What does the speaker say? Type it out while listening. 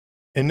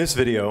In this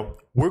video,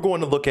 we're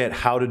going to look at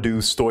how to do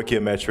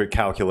stoichiometric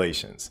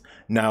calculations.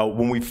 Now,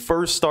 when we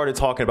first started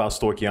talking about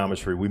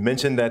stoichiometry, we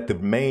mentioned that the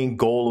main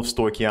goal of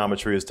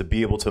stoichiometry is to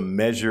be able to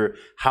measure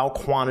how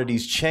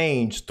quantities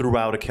change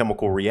throughout a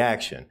chemical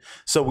reaction.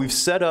 So we've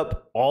set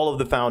up all of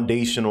the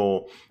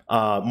foundational,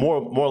 more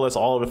or less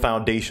all of the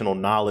foundational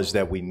knowledge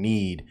that we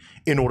need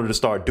in order to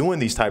start doing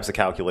these types of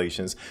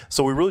calculations.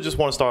 So we really just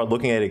want to start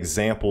looking at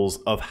examples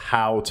of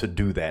how to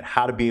do that,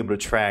 how to be able to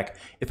track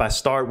if I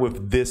start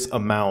with this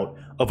amount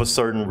of a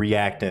certain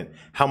reactant,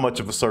 how much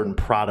of a certain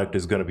product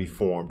is going to be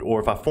formed, or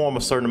if I form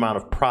a certain amount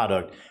of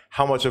product,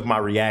 how much of my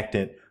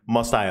reactant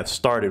must I have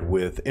started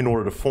with in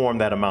order to form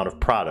that amount of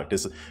product.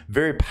 It's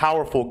very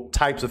powerful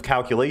types of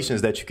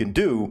calculations that you can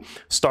do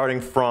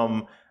starting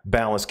from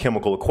balanced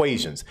chemical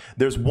equations.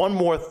 There's one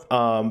more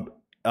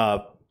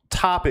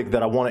topic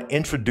that I want to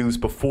introduce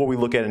before we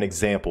look at an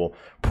example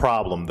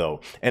problem though,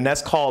 and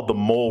that's called the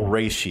mole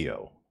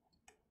ratio.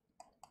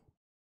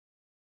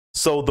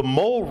 So the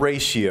mole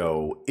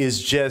ratio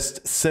is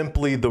just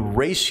simply the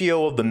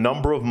ratio of the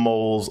number of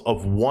moles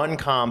of one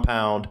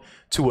compound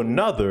to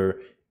another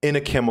in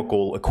a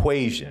chemical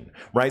equation,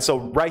 right? So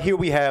right here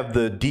we have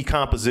the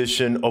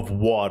decomposition of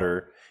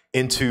water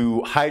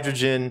into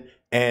hydrogen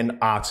and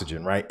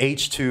oxygen, right?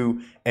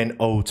 H2 and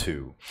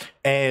O2.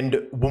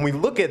 And when we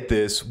look at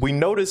this, we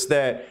notice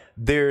that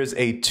there's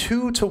a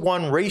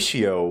 2-to-1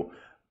 ratio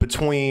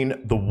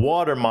between the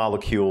water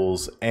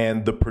molecules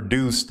and the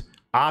produced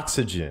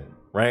oxygen,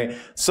 right?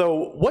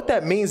 So what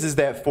that means is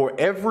that for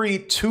every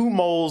 2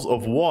 moles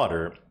of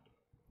water,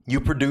 you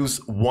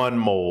produce 1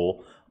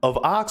 mole of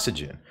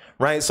oxygen,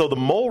 right? So the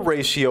mole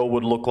ratio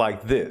would look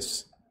like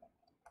this.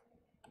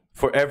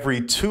 For every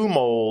 2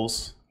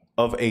 moles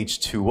of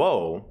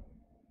H2O,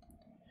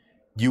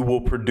 you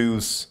will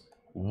produce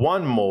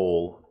 1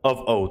 mole of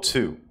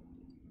O2,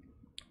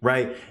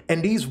 right?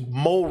 And these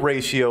mole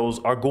ratios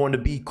are going to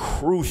be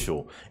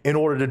crucial in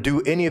order to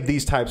do any of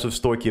these types of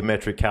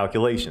stoichiometric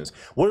calculations.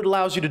 What it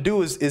allows you to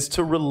do is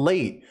to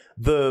relate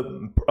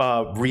the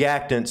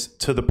reactants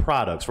to the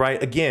products,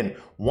 right? Again,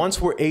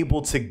 once we're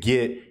able to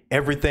get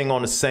everything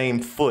on the same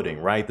footing,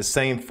 right? The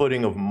same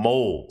footing of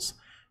moles,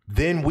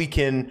 then we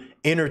can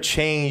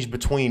interchange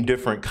between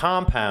different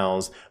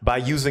compounds by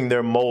using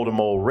their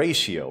mole-to-mole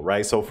ratio,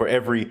 right? So for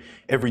every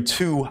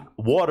 2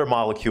 water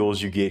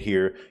molecules you get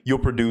here, you'll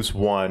produce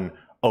 1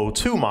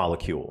 O2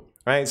 molecule,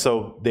 right?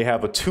 So they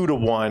have a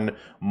 2-to-1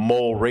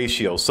 mole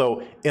ratio.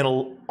 So in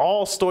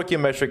all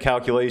stoichiometric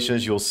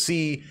calculations, you'll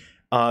see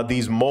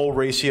these mole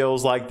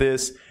ratios like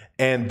this,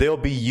 and they'll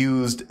be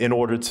used in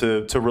order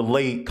to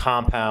relate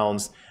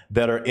compounds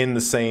that are in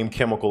the same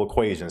chemical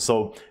equation.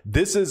 So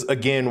this is,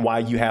 again, why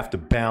you have to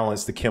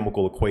balance the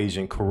chemical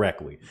equation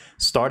correctly.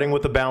 Starting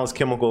with the balanced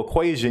chemical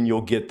equation,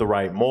 you'll get the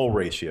right mole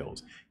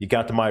ratios. You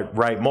got the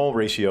right mole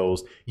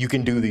ratios, you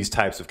can do these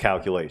types of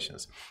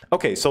calculations.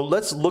 Okay, so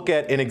let's look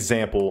at an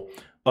example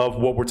of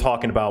what we're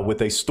talking about with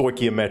a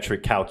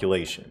stoichiometric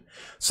calculation.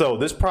 So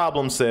this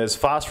problem says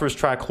phosphorus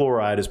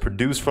trichloride is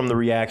produced from the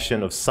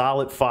reaction of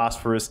solid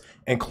phosphorus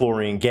and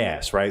chlorine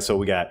gas, right? So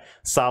we got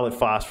solid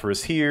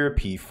phosphorus here,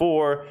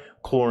 P4,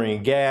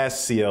 chlorine gas,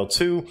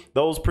 Cl2,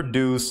 those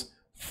produce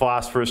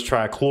phosphorus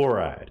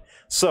trichloride.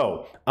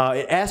 So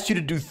it asks you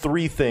to do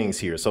 3 things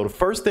here. So the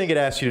first thing it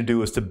asks you to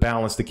do is to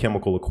balance the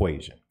chemical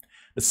equation.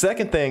 The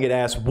second thing, it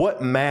asks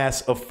what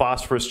mass of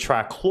phosphorus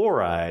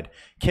trichloride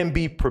can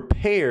be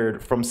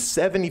prepared from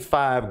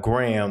 75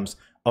 grams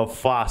of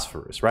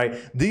phosphorus, right?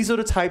 These are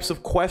the types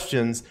of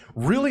questions,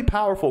 really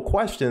powerful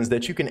questions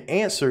that you can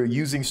answer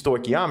using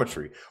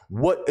stoichiometry.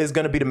 What is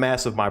going to be the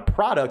mass of my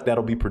product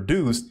that'll be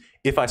produced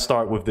if I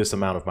start with this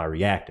amount of my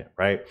reactant,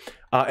 right?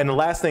 And the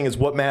last thing is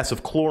what mass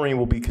of chlorine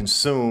will be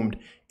consumed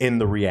in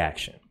the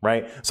reaction,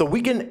 right? So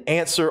we can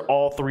answer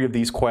all 3 of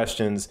these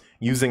questions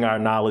using our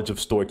knowledge of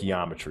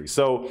stoichiometry.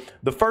 So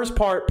the first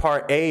part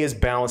A, is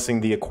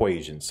balancing the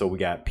equation. So we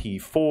got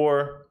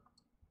P4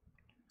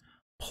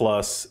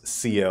 plus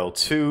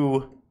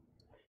Cl2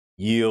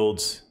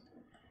 yields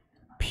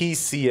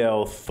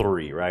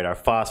PCl3, right? Our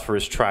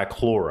phosphorus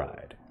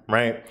trichloride,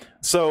 right?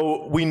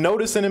 So we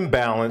notice an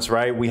imbalance,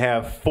 right? We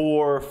have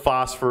 4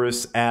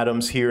 phosphorus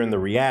atoms here in the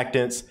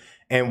reactants,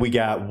 and we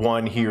got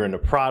 1 here in the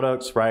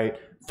products, right?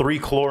 3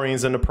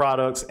 chlorines in the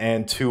products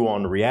and 2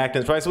 on the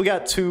reactants, right? So we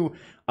got 2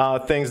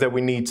 things that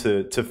we need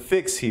to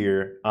fix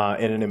here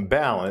in an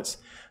imbalance.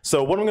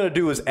 So what I'm going to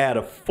do is add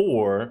a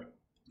 4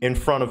 in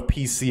front of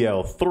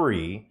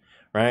PCl3,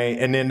 right?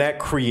 And then that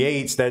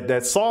creates,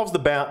 that solves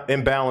the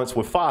imbalance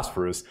with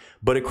phosphorus,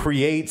 but it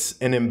creates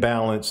an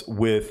imbalance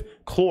with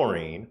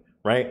chlorine,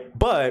 right?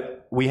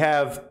 But we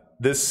have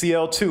this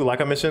Cl2,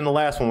 like I mentioned in the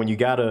last one, when you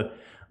got a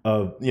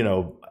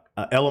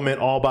element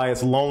all by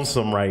its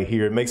lonesome right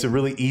here, it makes it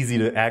really easy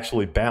to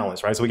actually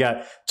balance, right? So we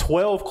got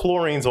 12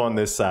 chlorines on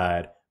this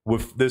side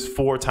with this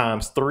 4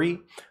 times 3.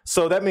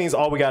 So that means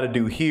all we got to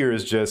do here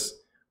is just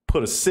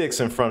put a 6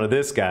 in front of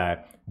this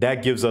guy.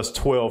 That gives us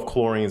 12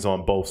 chlorines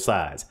on both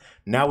sides.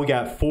 Now we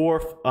got 4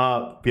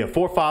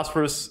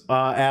 phosphorus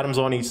atoms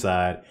on each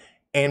side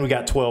and we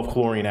got 12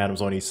 chlorine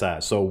atoms on each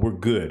side. So we're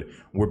good.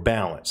 We're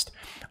balanced.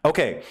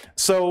 Okay,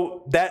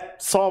 so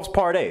that solves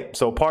part A.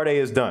 So part A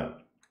is done.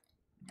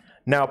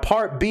 Now,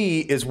 part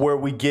B is where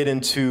we get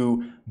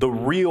into the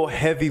real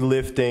heavy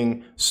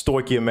lifting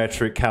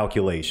stoichiometric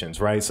calculations,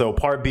 right? So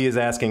part B is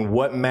asking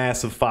what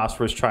mass of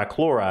phosphorus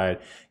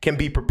trichloride can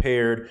be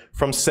prepared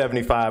from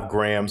 75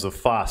 grams of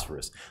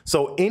phosphorus.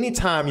 So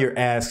anytime you're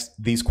asked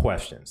these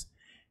questions,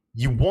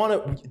 you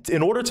want to,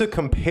 in order to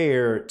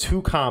compare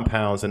two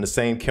compounds in the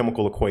same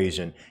chemical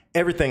equation,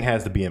 everything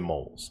has to be in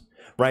moles.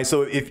 Right.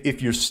 So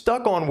if you're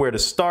stuck on where to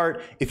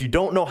start, if you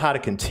don't know how to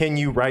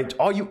continue, right,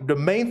 the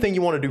main thing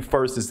you want to do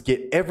first is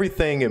get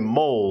everything in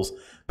moles,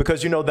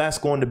 because, you know, that's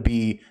going to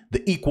be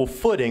the equal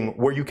footing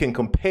where you can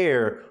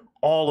compare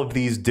all of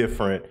these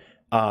different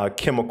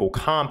chemical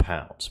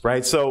compounds.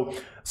 Right. So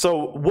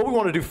what we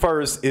want to do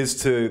first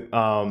is to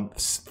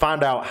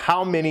find out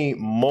how many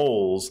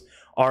moles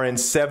are in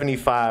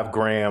 75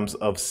 grams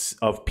of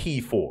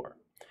P4.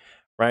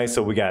 Right.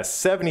 So we got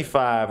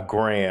 75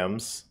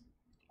 grams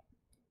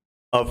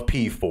of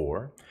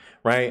P4,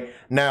 right?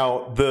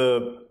 Now,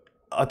 the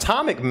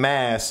atomic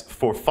mass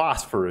for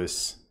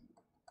phosphorus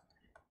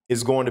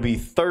is going to be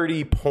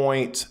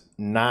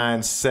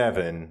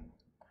 30.97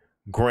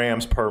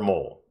 grams per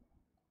mole.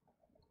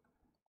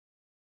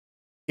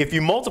 If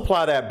you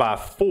multiply that by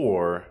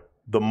 4,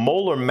 the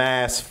molar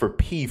mass for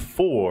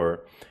P4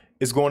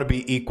 is going to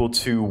be equal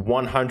to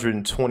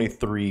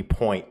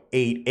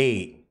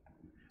 123.88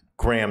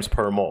 grams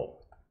per mole.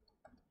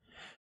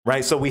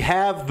 Right, so we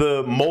have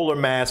the molar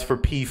mass for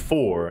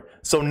P4.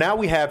 So now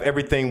we have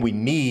everything we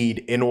need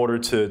in order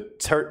to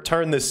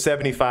turn this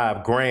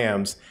 75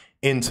 grams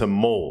into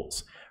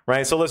moles.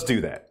 Right, so let's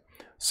do that.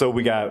 So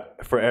we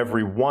got, for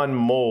every 1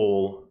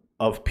 mole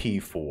of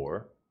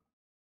P4,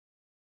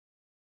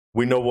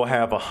 we know we'll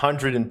have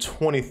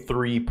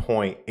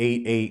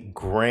 123.88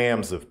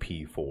 grams of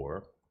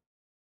P4.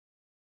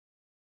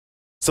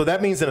 So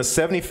that means in a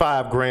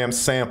 75 gram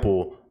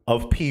sample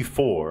of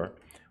P4,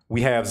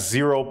 we have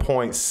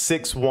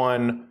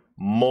 0.61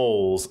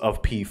 moles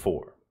of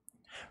P4,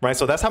 right?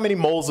 So that's how many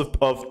moles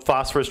of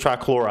phosphorus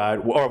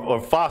trichloride, or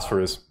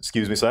phosphorus,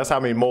 excuse me. So that's how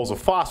many moles of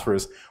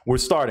phosphorus we're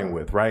starting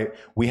with, right?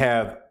 We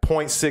have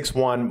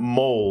 0.61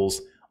 moles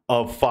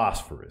of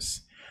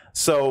phosphorus.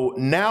 So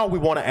now we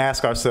want to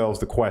ask ourselves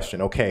the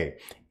question, okay,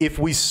 if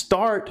we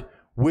start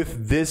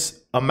with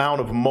this amount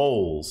of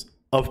moles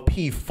of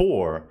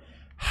P4,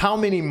 how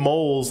many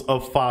moles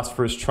of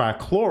phosphorus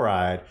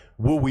trichloride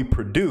will we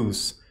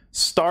produce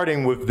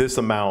starting with this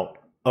amount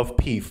of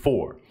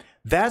P4?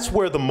 That's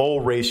where the mole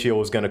ratio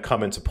is going to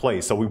come into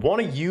play. So we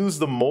want to use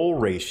the mole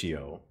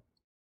ratio,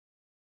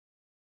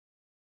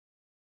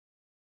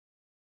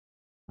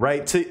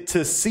 right,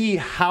 to see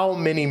how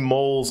many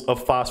moles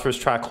of phosphorus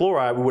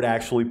trichloride we would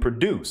actually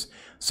produce.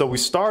 So we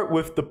start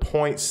with the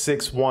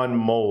 0.61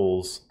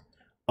 moles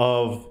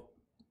of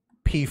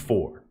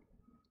P4.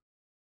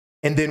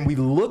 And then we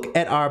look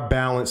at our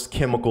balanced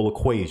chemical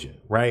equation,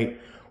 right?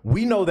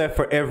 We know that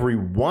for every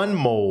 1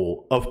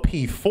 mole of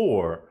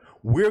P4,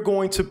 we're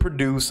going to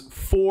produce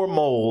 4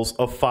 moles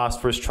of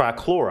phosphorus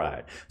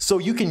trichloride. So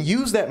you can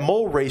use that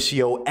mole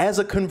ratio as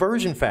a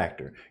conversion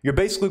factor. You're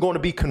basically going to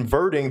be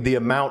converting the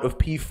amount of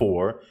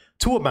P4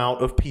 to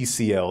amount of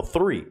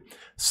PCl3.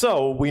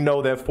 So we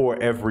know that for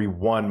every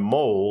 1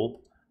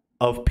 mole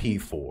of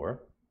P4,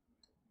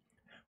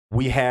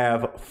 we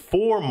have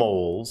 4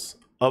 moles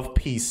of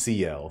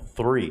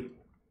PCl3.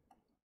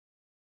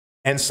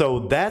 And so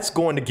that's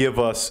going to give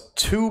us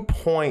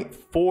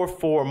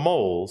 2.44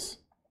 moles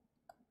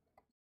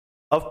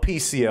of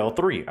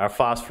PCl3, our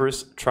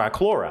phosphorus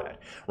trichloride,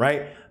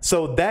 right?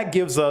 So that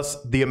gives us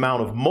the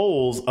amount of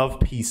moles of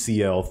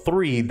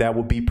PCl3 that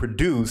will be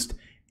produced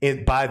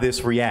by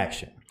this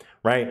reaction,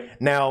 right?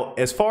 Now,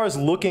 as far as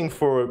looking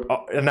for,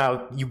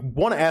 now you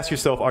want to ask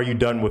yourself, are you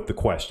done with the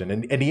question?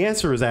 And the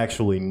answer is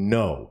actually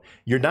no,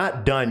 you're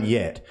not done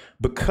yet,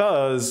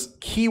 because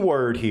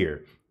keyword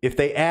here, if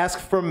they ask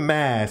for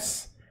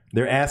mass,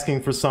 they're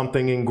asking for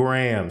something in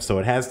grams, so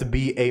it has to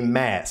be a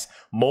mass.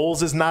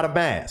 Moles is not a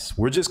mass.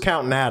 We're just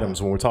counting atoms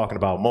when we're talking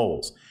about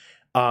moles.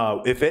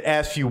 If it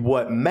asks you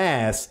what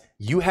mass,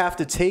 you have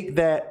to take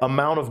that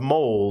amount of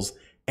moles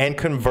and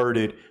convert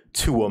it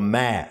to a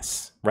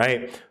mass,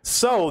 right?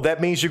 So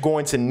that means you're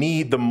going to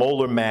need the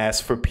molar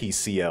mass for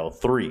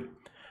PCl3.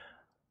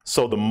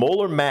 So the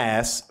molar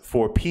mass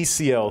for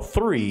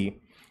PCl3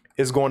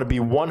 is going to be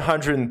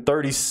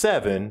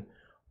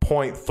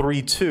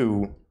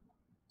 137.32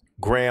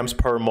 grams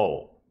per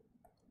mole.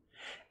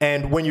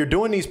 And when you're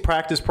doing these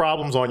practice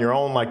problems on your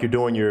own, like you're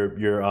doing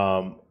your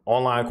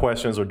online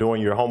questions or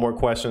doing your homework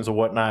questions or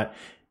whatnot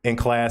in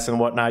class and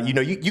whatnot, you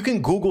know, you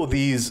can Google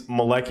these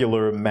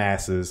molecular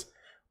masses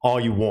all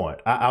you want.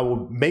 I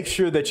will make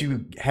sure that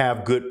you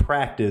have good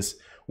practice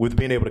with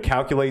being able to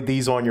calculate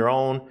these on your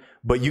own,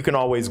 but you can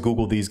always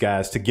Google these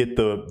guys to get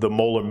the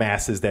molar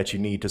masses that you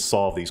need to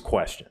solve these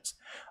questions.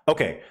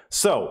 Okay,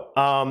 so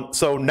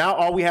now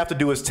all we have to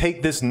do is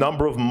take this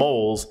number of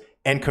moles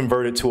and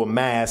convert it to a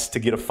mass to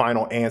get a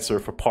final answer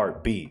for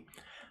part B.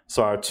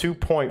 So our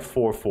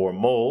 2.44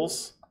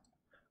 moles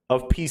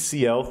of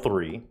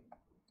PCl3.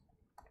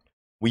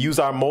 We use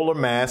our molar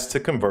mass to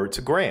convert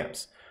to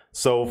grams.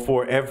 So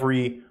for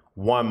every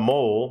 1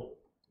 mole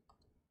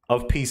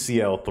of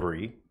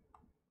PCl3,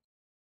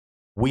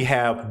 we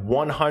have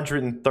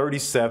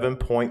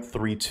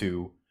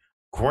 137.32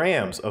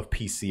 grams of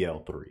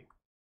PCl3.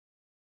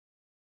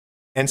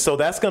 And so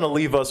that's going to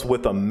leave us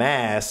with a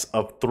mass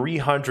of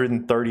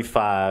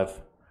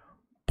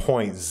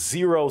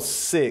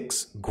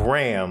 335.06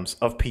 grams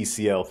of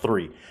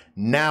PCl3.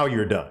 Now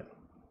you're done.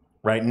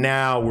 Right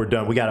now we're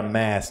done. We got a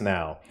mass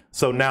now.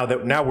 So now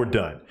we're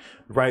done.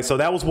 Right. So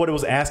that was what it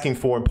was asking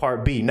for in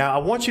part B. Now I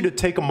want you to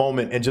take a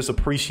moment and just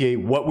appreciate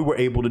what we were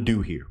able to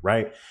do here.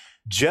 Right.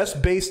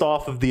 Just based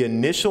off of the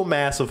initial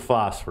mass of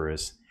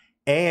phosphorus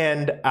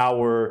and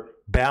our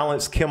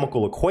balanced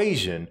chemical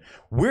equation,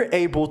 we're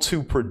able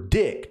to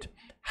predict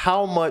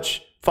how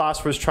much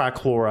phosphorus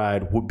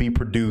trichloride would be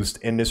produced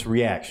in this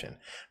reaction.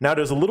 Now,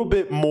 there's a little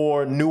bit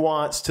more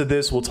nuance to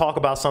this. We'll talk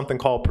about something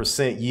called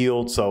percent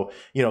yield. So,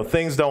 you know,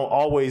 things don't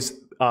always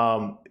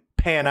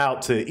pan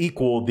out to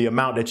equal the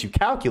amount that you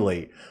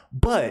calculate,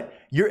 but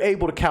you're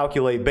able to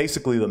calculate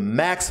basically the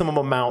maximum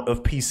amount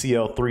of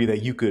PCl3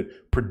 that you could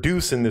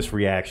produce in this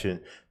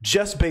reaction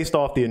just based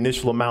off the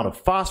initial amount of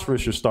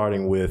phosphorus you're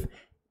starting with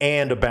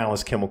and a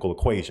balanced chemical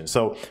equation.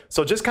 So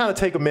just kind of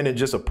take a minute and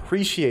just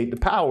appreciate the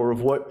power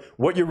of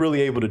what you're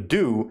really able to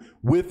do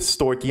with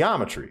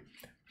stoichiometry.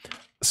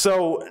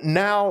 So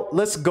now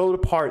let's go to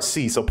part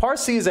C. So part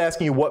C is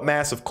asking you what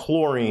mass of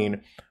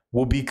chlorine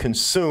will be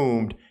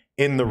consumed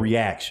in the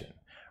reaction,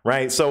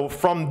 right? So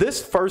from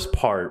this first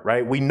part,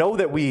 right, we know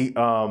that we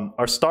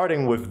are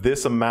starting with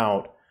this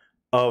amount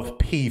of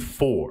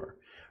P4,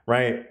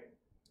 right?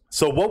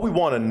 So what we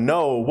want to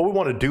know, what we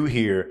want to do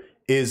here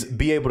is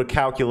be able to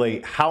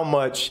calculate how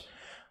much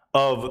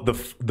of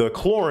the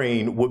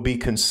chlorine would be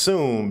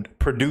consumed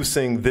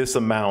producing this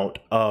amount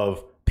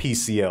of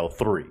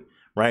PCl3,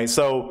 right?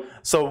 So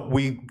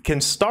we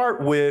can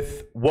start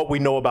with what we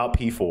know about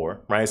P4,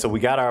 right? So we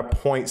got our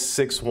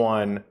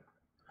 0.61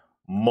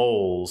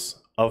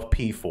 moles of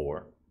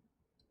P4,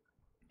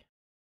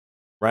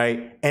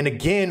 right? And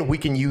again, we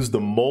can use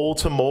the mole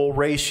to mole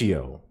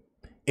ratio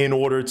in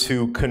order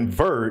to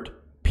convert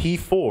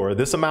P4,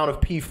 this amount of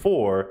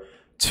P4,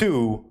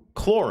 to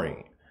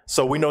chlorine.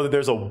 So we know that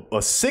there's a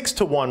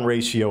 6-to-1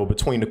 ratio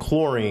between the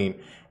chlorine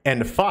and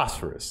the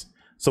phosphorus.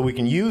 So we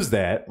can use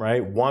that,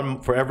 right?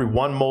 For every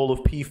 1 mole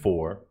of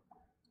P4,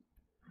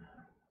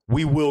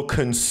 we will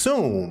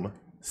consume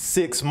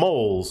 6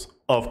 moles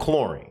of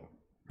chlorine.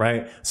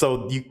 Right?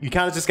 So you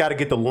kind of just got to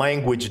get the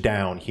language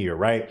down here,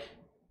 right?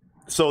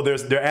 So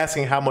they're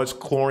asking how much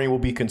chlorine will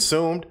be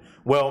consumed.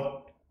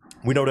 Well,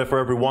 we know that for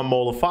every 1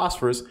 mole of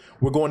phosphorus,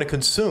 we're going to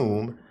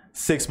consume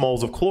 6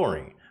 moles of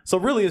chlorine. So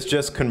really it's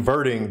just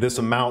converting this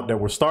amount that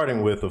we're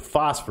starting with of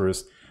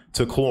phosphorus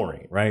to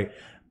chlorine, right?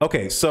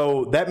 Okay,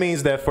 so that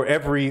means that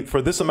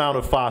for this amount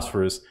of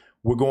phosphorus,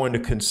 we're going to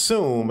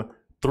consume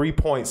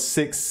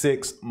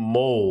 3.66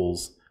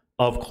 moles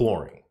of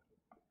chlorine.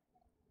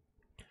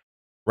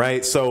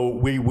 Right, so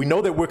we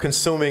know that we're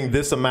consuming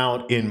this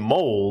amount in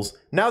moles.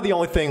 Now the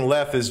only thing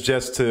left is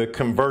just to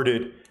convert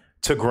it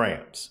to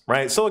grams,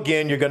 right? So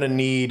again, you're going to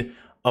need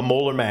a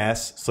molar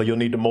mass. So you'll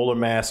need the molar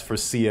mass for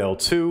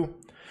Cl2.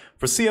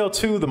 For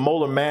Cl2, the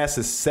molar mass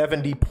is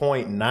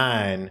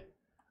 70.9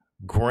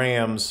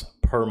 grams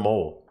per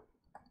mole.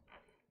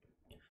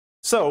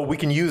 So we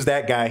can use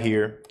that guy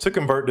here to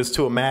convert this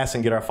to a mass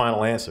and get our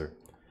final answer.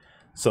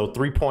 So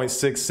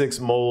 3.66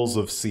 moles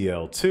of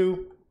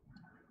Cl2.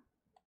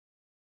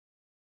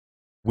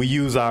 We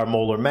use our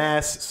molar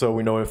mass, so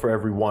we know that for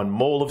every 1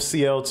 mole of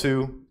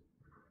Cl2,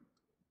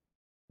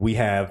 we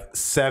have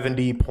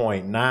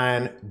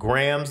 70.9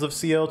 grams of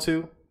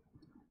Cl2.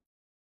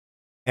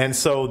 And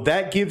so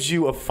that gives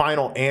you a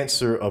final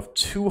answer of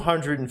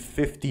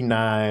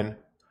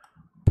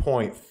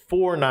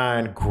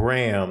 259.49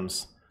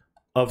 grams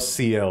of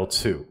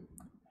Cl2,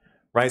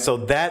 right? So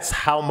that's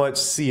how much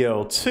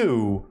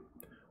Cl2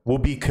 will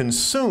be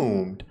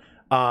consumed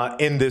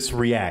in this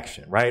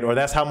reaction, right? Or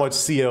that's how much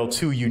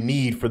Cl2 you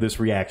need for this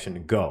reaction to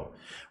go,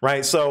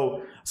 right?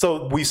 So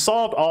we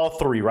solved all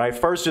three, right?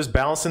 First, just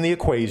balancing the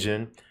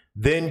equation,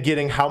 then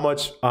getting how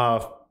much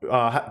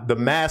the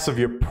mass of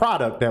your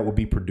product that will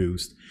be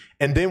produced,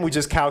 and then we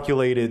just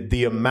calculated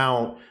the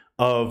amount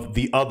of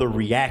the other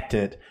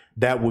reactant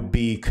that would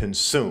be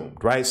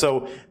consumed, right?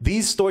 So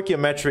these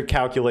stoichiometric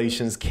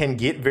calculations can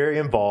get very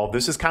involved.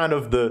 This is kind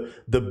of the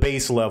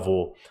base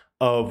level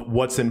of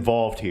what's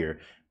involved here.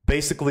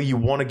 Basically, you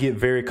want to get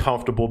very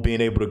comfortable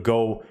being able to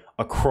go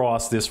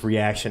across this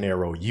reaction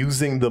arrow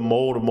using the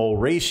mole-to-mole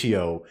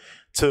ratio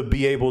to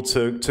be able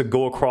to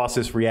go across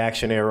this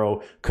reaction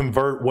arrow,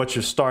 convert what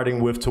you're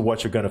starting with to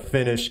what you're going to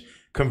finish,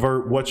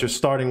 convert what you're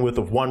starting with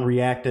of one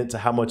reactant to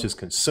how much is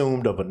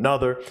consumed of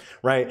another,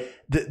 right?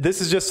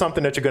 This is just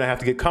something that you're going to have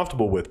to get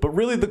comfortable with. But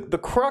really, the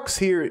crux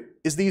here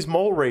is these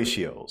mole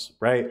ratios,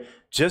 right?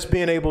 Just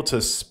being able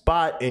to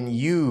spot and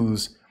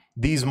use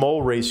these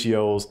mole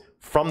ratios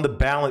from the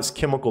balanced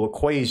chemical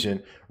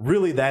equation,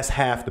 really that's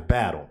half the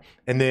battle.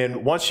 And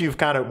then once you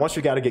got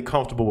to get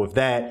comfortable with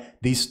that,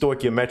 these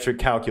stoichiometric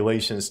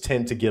calculations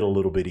tend to get a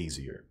little bit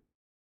easier.